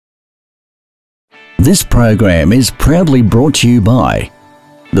This program is proudly brought to you by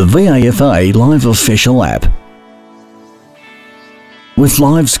the VAFA Live Official app. With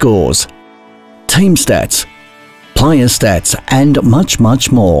live scores, team stats, player stats and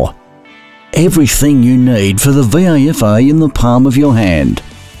much more. Everything you need for the VAFA in the palm of your hand.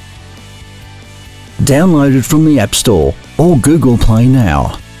 Download it from the App Store or Google Play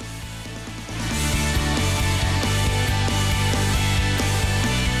now.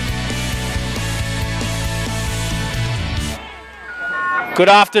 Good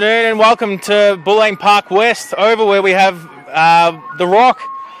afternoon and welcome to Bull Park West Oval, where we have The Rock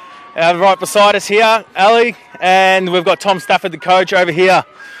right beside us here, Ali, and we've got Tom Stafford, the coach, over here.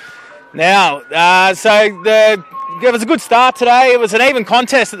 Now, it was a good start today. It was an even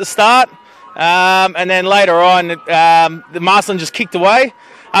contest at the start, and then later on, the Marcellin just kicked away.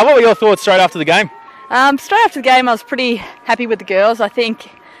 What were your thoughts straight after the game? Straight after the game, I was pretty happy with the girls. I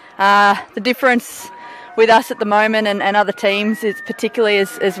think the difference with us at the moment and other teams, is particularly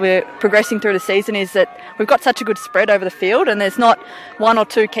as we're progressing through the season, is that we've got such a good spread over the field and there's not one or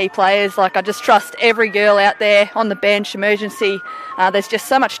two key players. Like, I just trust every girl out there on the bench, emergency. There's just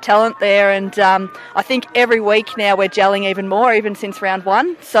so much talent there, and I think every week now we're gelling even more, even since round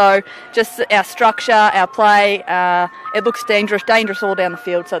one. So just our structure, our play, it looks dangerous all down the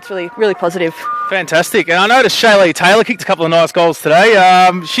field, so it's really positive. Fantastic. And I noticed Shaylee Taylor kicked a couple of nice goals today.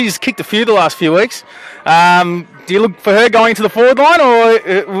 She's kicked a few the last few weeks. Do you look for her going to the forward line, or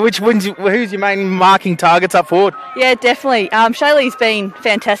who's your main marking targets up forward? Yeah, definitely. Shaylee's been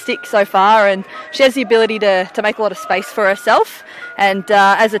fantastic so far, and she has the ability to make a lot of space for herself. And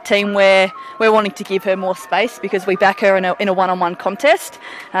as a team, we're wanting to give her more space because we back her in a one-on-one contest.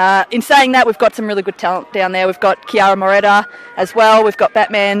 In saying that, we've got some really good talent down there. We've got Kiara Moretta as well. We've got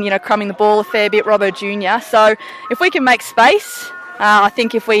Batman, crumbing the ball a fair bit, Robbo Jr. So if we can make space, I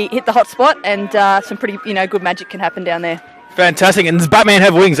think if we hit the hot spot, and some pretty good magic can happen down there. Fantastic. And does Batman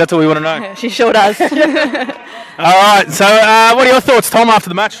have wings? That's what we want to know. She sure does. All right. So what are your thoughts, Tom, straight after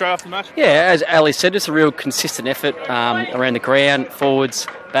the match? Yeah, as Ali said, it's a real consistent effort around the ground, forwards,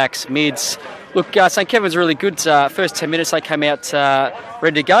 backs, mids. Look, St Kevin's really good. First 10 minutes they came out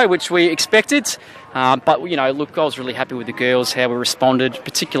ready to go, which we expected. But, I was really happy with the girls, how we responded,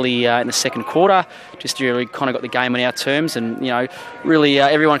 particularly in the second quarter. Just really kind of got the game on our terms, and, really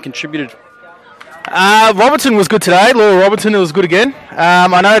everyone contributed. Robertson was good today. Laura Robertson was good again.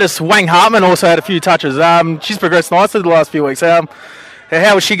 I noticed Wang Hartman also had a few touches. She's progressed nicely the last few weeks. How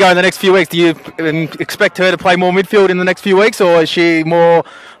is she going the next few weeks? Do you expect her to play more midfield in the next few weeks, or is she more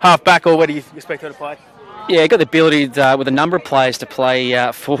half-back, or where do you expect her to play? Yeah, got the ability with a number of players to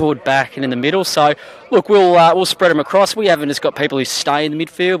play forward, back, and in the middle. So, look, we'll spread them across. We haven't just got people who stay in the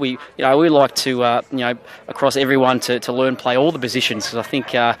midfield. We like to across everyone to learn play all the positions, because I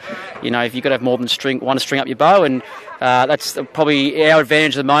think if you've got to have more than one string up your bow, and that's probably our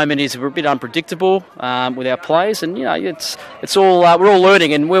advantage at the moment, is we're a bit unpredictable with our players, and it's all we're all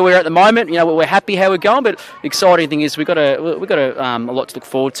learning, and where we're at the moment, we're happy how we're going, but the exciting thing is we've got a lot to look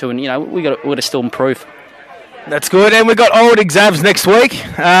forward to, and we've got to still improve. That's good, and we've got Old Exams next week.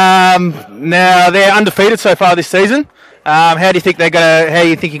 Now they're undefeated so far this season. How do you think you're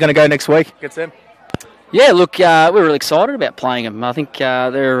going to go next week against them? Yeah, look, we're really excited about playing them. I think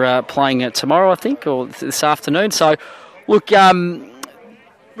they're playing tomorrow, I think, or this afternoon. So, look, we're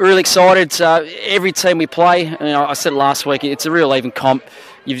really excited. Every team we play, I said it last week, it's a real even comp.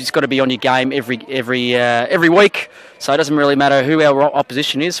 You've just got to be on your game every week. So it doesn't really matter who our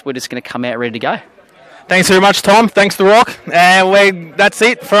opposition is. We're just going to come out ready to go. Thanks very much, Tom. Thanks, The Rock. And that's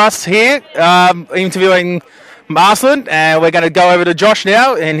it for us here, interviewing Marcellin. And we're going to go over to Josh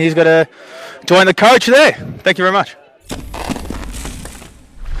now, and he's going to join the coach there. Thank you very much.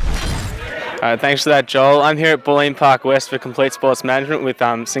 Thanks for that, Joel. I'm here at Bull Park West for Complete Sports Management with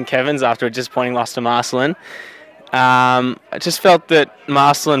St Kevin's after a disappointing loss to Marcellin. I just felt that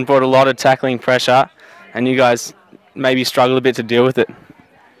Marcellin brought a lot of tackling pressure, and you guys maybe struggled a bit to deal with it.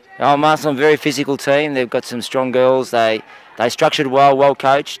 Marcellin, very physical team. They've got some strong girls. They structured well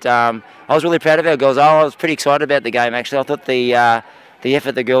coached. I was really proud of our girls. I was pretty excited about the game, actually. I thought the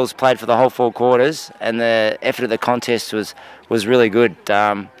effort the girls played for the whole 4 quarters and the effort of the contest was really good.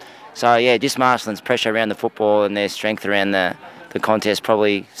 Just Marcellin's pressure around the football and their strength around the contest,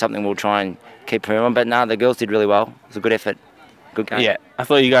 probably something we'll try and keep her on. But no, the girls did really well. It was a good effort. Good game. Yeah, I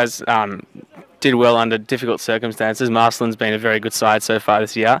thought you guys did well under difficult circumstances. Marcellin's been a very good side so far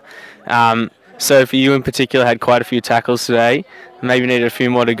this year. So for you in particular, had quite a few tackles today. Maybe needed a few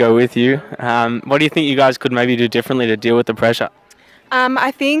more to go with you. What do you think you guys could maybe do differently to deal with the pressure?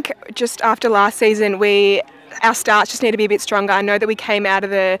 I think just after last season, we our starts just need to be a bit stronger. I know that we came out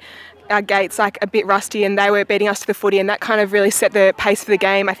of our gates like a bit rusty and they were beating us to the footy, and that kind of really set the pace for the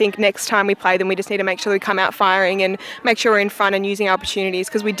game. I think next time we play them, we just need to make sure we come out firing and make sure we're in front and using our opportunities,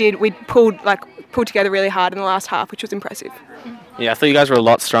 because we pulled together really hard in the last half, which was impressive. Yeah, I thought you guys were a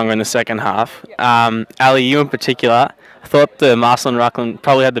lot stronger in the second half. Ali, you in particular, I thought the Marcellin Ruckland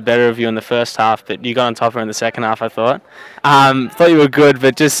probably had the better of you in the first half, but you got on top of her in the second half, I thought. Thought you were good,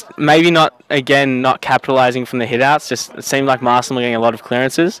 but just maybe not capitalising from the hit-outs. Just it seemed like Marcellin were getting a lot of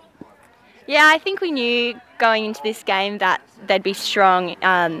clearances. Yeah, I think we knew going into this game that they'd be strong.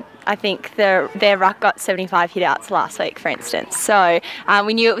 I think their ruck got 75 hit-outs last week, for instance. So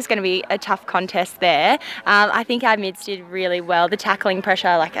we knew it was going to be a tough contest there. I think our mids did really well. The tackling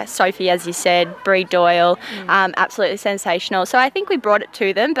pressure, like Sophie, as you said, Bree Doyle, absolutely sensational. So I think we brought it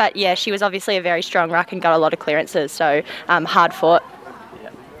to them. But yeah, she was obviously a very strong ruck and got a lot of clearances. So hard fought.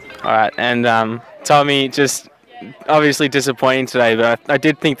 All right, and Tommy, just obviously disappointing today, but I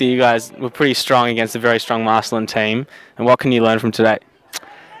did think that you guys were pretty strong against a very strong Marcellin team. And what can you learn from today?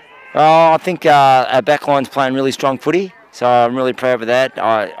 I think our backline's playing really strong footy, so I'm really proud of that.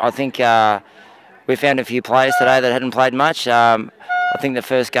 I think we found a few players today that hadn't played much. I think the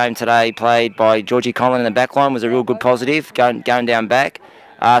first game today played by Georgie Conlon in the backline was a real good positive, going down back.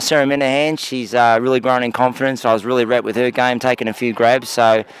 Sarah Minahan, she's really grown in confidence. I was really wrapped with her game, taking a few grabs.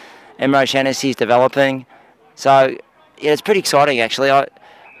 So Emma O'Shaughnessy's developing. So yeah, it's pretty exciting actually.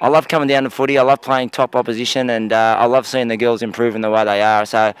 I love coming down to footy. I love playing top opposition, and I love seeing the girls improving the way they are.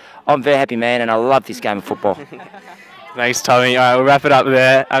 So I'm a very happy man, and I love this game of football. Thanks, Tommy. All right, we'll wrap it up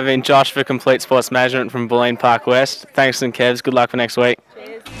there. I've been Josh for Complete Sports Management from Bulleen Park West. Thanks, and Kevs. Good luck for next week.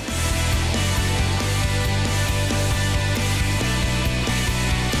 Cheers.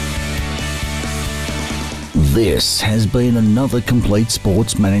 This has been another Complete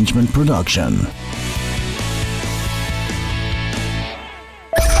Sports Management production.